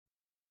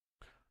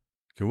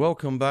Okay,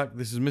 welcome back.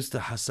 This is Mr.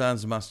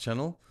 Hassan's Maths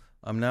channel.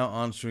 I'm now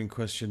answering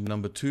question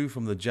number 2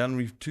 from the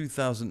January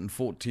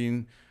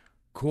 2014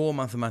 Core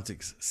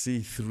Mathematics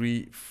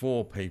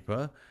C34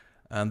 paper.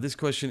 And this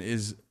question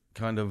is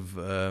kind of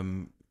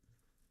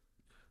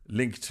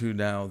linked to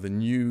now the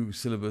new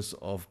syllabus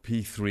of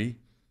P3.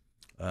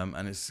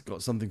 And it's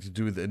got something to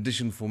do with the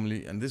addition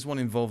formulae. And this one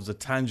involves a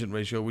tangent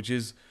ratio, which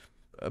is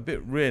a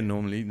bit rare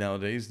normally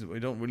nowadays. We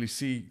don't really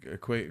see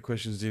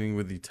questions dealing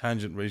with the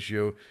tangent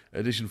ratio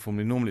addition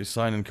formula. Normally it's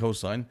sine and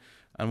cosine.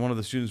 And one of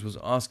the students was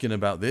asking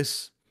about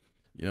this,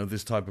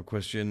 this type of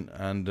question.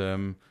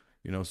 And,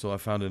 so I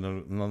found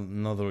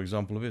another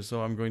example of it.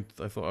 So I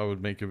thought I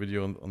would make a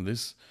video on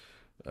this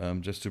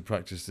just to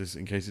practice this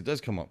in case it does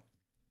come up.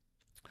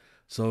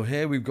 So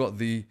here we've got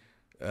the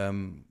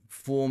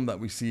form that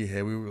we see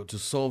here. We were to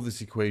solve this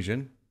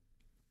equation,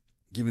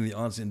 giving the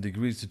answer in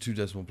degrees to 2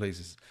 decimal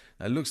places.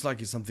 Now, it looks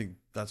like it's something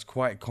that's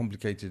quite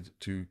complicated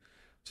to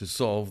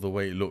solve the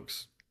way it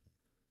looks.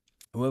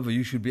 However,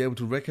 you should be able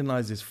to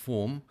recognize this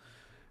form.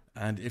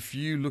 And if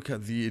you look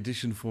at the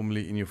addition formula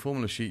in your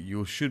formula sheet,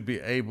 you should be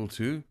able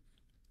to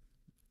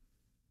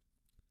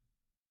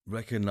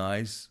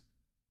recognize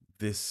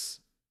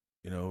this,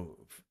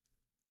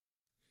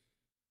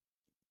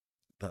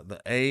 that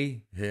the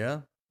A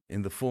here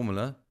in the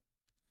formula,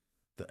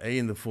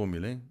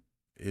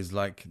 is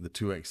like the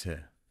 2x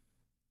here.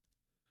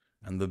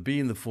 And the B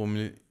in the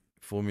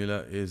formula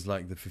is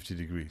like the 50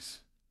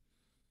 degrees.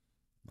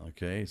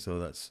 Okay, so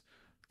that's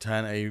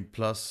tan A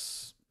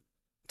plus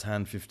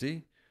tan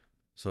 50.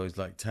 So it's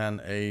like tan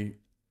A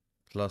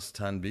plus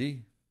tan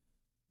B.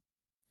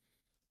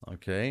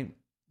 Okay.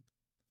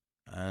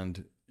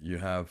 And you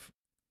have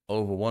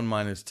over 1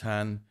 minus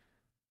tan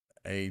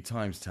A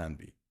times tan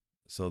B.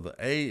 So the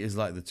A is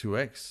like the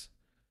 2x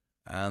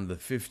and the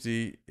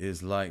 50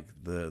 is like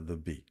the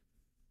B.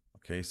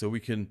 Okay, so we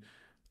can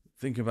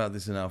think about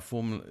this in our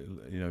formula.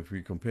 If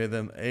we compare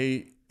them,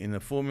 A in the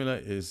formula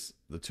is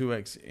the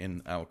 2x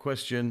in our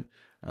question,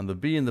 and the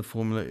B in the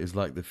formula is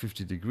like the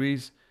 50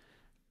 degrees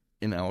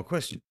in our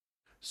question.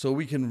 So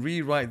we can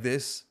rewrite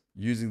this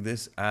using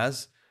this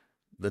as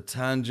the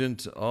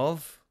tangent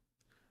of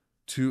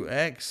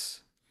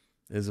 2x.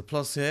 There's a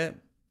plus here.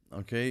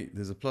 Okay,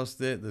 there's a plus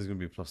there. There's going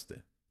to be a plus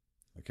there.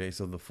 Okay,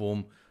 so the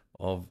form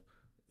of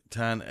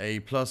tan A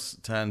plus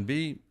tan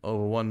B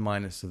over 1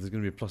 minus, so there's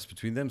going to be a plus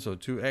between them. So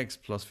 2x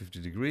plus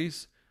 50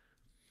 degrees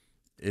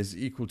is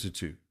equal to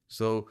 2.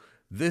 So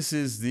this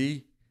is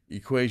the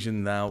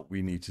equation now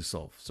we need to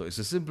solve. So it's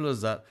as simple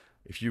as that.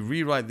 If you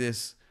rewrite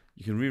this,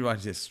 you can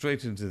rewrite it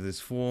straight into this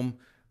form,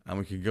 and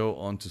we can go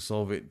on to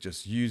solve it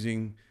just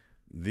using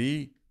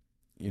the,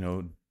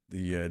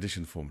 the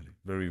addition formula.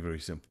 Very,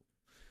 very simple.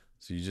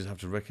 So you just have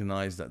to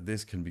recognize that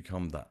this can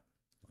become that.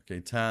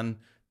 Okay, tan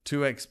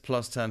 2x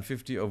plus tan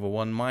 50 over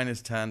 1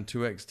 minus tan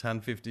 2x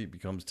tan 50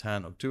 becomes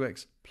tan of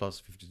 2x plus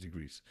 50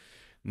 degrees.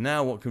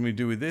 Now what can we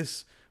do with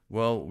this?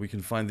 Well, we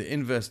can find the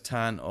inverse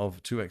tan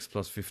of 2x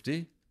plus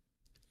 50.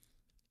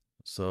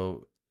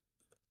 So,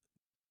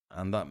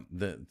 and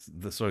the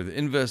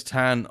inverse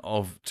tan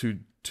of 2.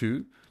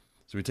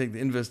 So we take the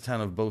inverse tan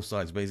of both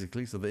sides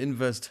basically. So the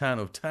inverse tan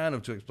of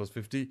 2x plus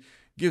 50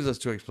 gives us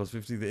 2x plus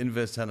 50. The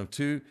inverse tan of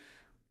 2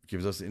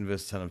 gives us the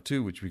inverse tan of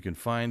 2, which we can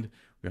find.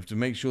 We have to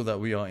make sure that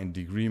we are in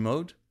degree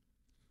mode,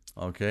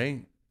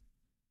 okay,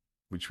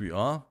 which we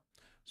are.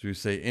 So we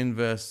say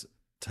inverse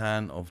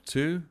tan of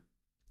 2,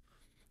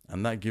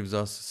 and that gives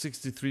us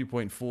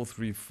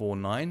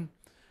 63.4349,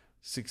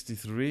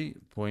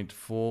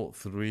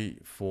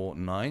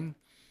 63.4349.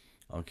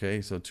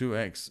 Okay, so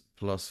 2x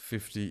plus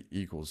 50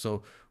 equals.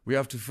 So we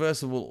have to,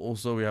 first of all,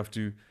 we have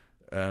to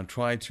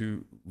try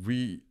to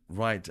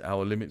rewrite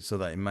our limit so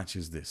that it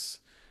matches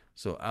this.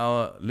 So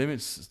our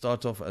limits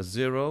start off as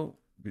 0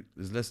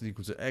 is less than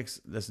equal to x,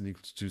 less than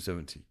equal to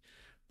 270.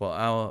 But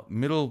our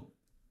middle,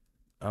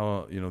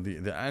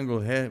 the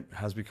angle here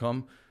has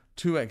become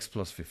 2x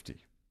plus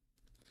 50.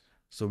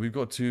 So we've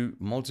got to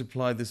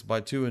multiply this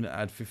by 2 and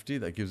add 50.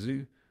 That gives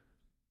you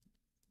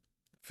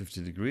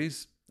 50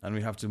 degrees. And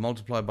we have to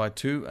multiply by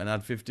 2 and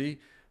add 50.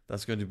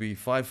 That's going to be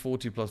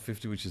 540 plus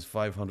 50, which is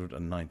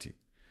 590.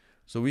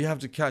 So we have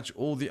to catch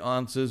all the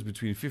answers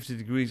between 50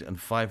 degrees and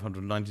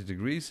 590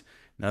 degrees.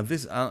 Now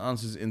this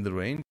answer is in the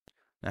range.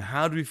 Now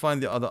how do we find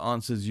the other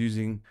answers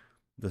using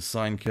the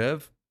sine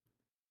curve?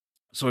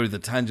 Sorry, the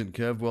tangent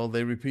curve. Well,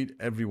 they repeat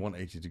every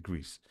 180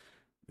 degrees.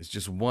 It's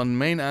just one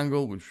main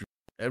angle which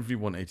repeats every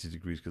 180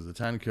 degrees, because the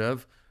tan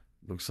curve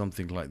looks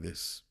something like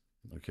this.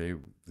 Okay,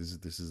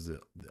 this is the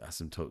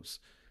asymptotes.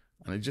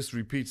 And it just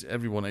repeats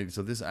every 180.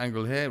 So this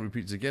angle here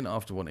repeats again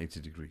after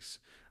 180 degrees.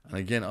 And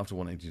again after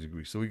 180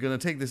 degrees. So we're going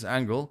to take this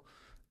angle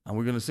and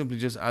we're going to simply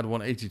just add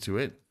 180 to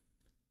it.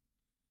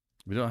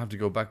 We don't have to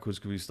go backwards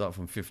because we start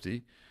from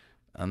 50.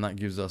 And that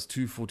gives us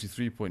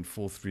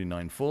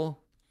 243.4394.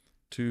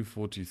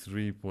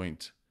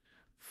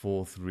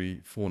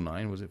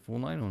 243.4349. Was it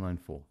 49 or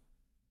 94?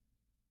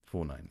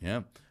 49,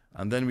 yeah.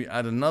 And then we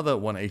add another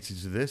 180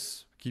 to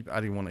this. Keep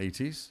adding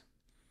 180s.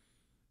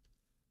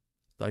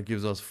 That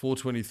gives us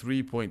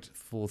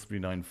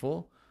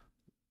 423.4394.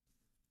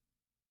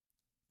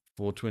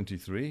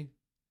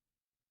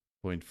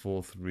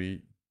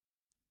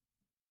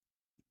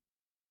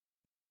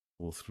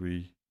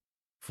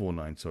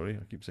 423.4349, sorry,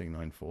 I keep saying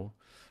 94.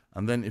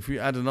 And then if we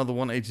add another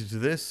 180 to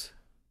this,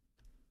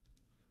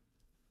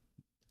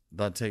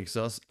 that takes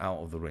us out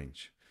of the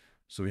range.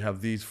 So we have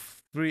these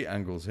three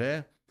angles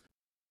here.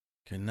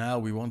 Okay, now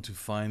we want to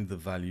find the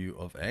value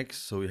of x.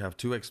 So we have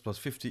 2x plus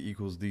 50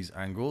 equals these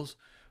angles.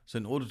 So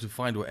in order to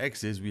find what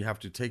x is, we have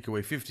to take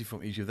away 50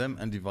 from each of them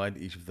and divide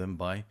each of them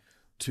by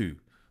 2.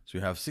 So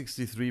we have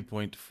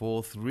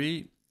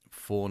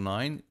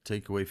 63.4349,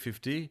 take away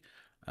 50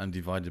 and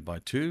divide it by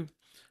 2.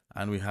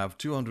 And we have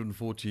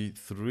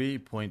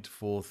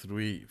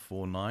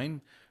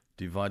 243.4349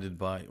 divided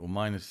by or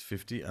minus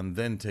 50 and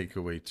then take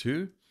away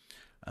 2.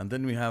 And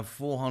then we have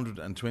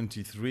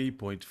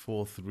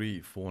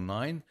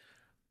 423.4349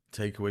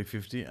 take away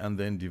 50 and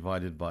then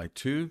divided by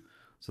 2.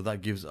 So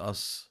that gives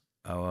us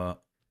our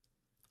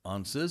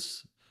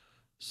answers.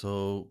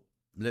 So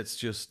let's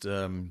just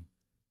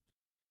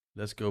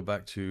let's go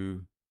back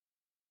to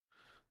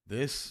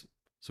this.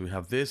 So we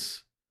have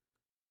this.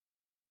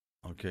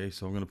 Okay,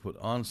 so I'm going to put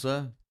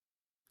answer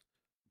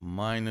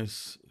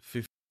minus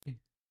 50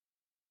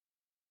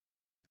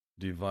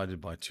 divided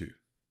by 2.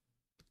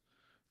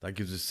 That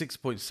gives us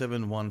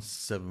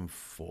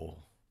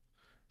 6.7174.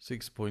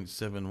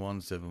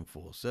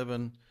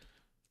 6.71747.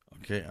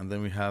 Okay, and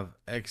then we have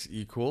x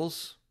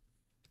equals,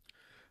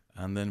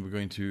 and then we're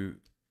going to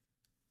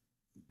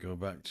go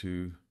back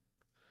to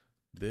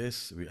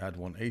this. We add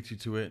 180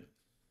 to it.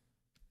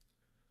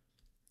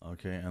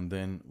 Okay, and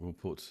then we'll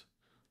put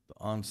the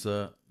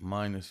answer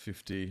minus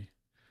 50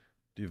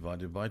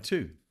 divided by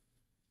 2,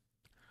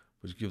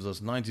 which gives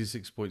us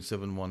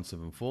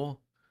 96.7174.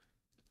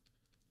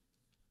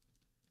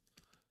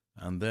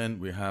 And then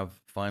we have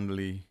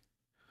finally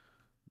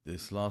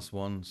this last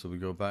one. So we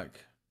go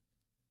back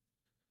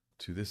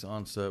to this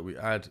answer. We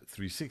add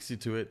 360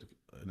 to it.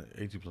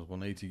 80 plus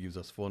 180 gives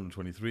us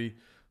 423.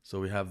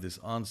 So we have this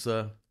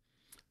answer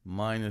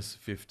minus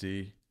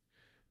 50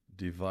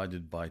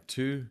 divided by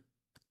 2,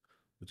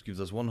 which gives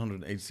us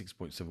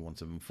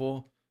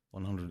 186.7174.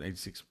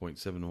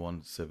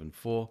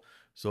 186.7174.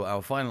 So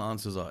our final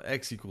answers are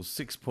x equals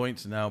 6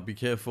 points. Now be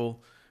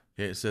careful.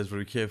 Here it says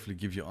very carefully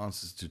give your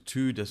answers to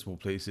 2 decimal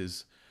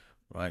places,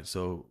 right?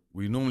 So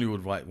we normally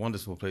would write 1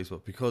 decimal place,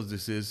 but because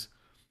this is,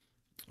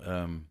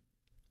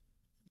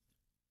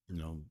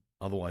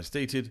 otherwise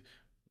stated,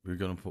 we're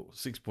going to put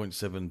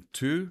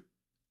 6.72,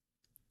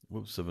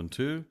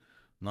 72,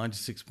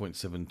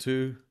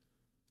 96.72,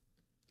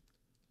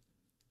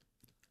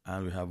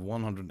 and we have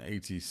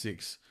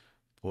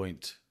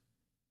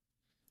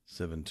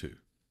 186.72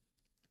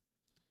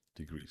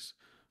 degrees.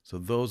 So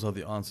those are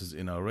the answers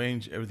in our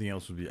range. Everything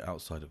else would be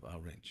outside of our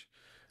range.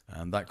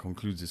 And that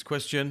concludes this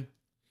question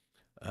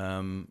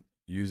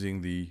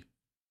using the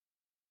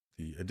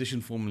addition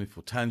formula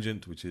for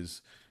tangent, which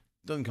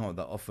doesn't come up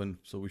that often.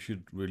 So we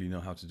should really know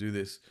how to do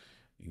this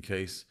in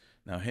case.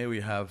 Now here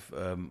we have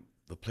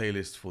the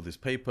playlist for this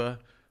paper.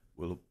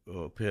 Will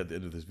appear at the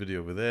end of this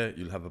video over there.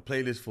 You'll have a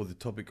playlist for the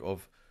topic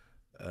of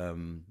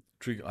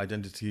trig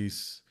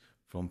identities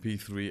from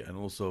P3 and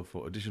also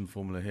for addition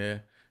formula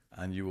here.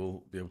 And you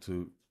will be able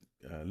to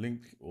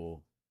link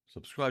or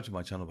subscribe to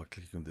my channel by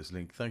clicking on this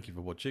link. Thank you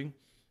for watching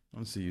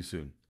and see you soon.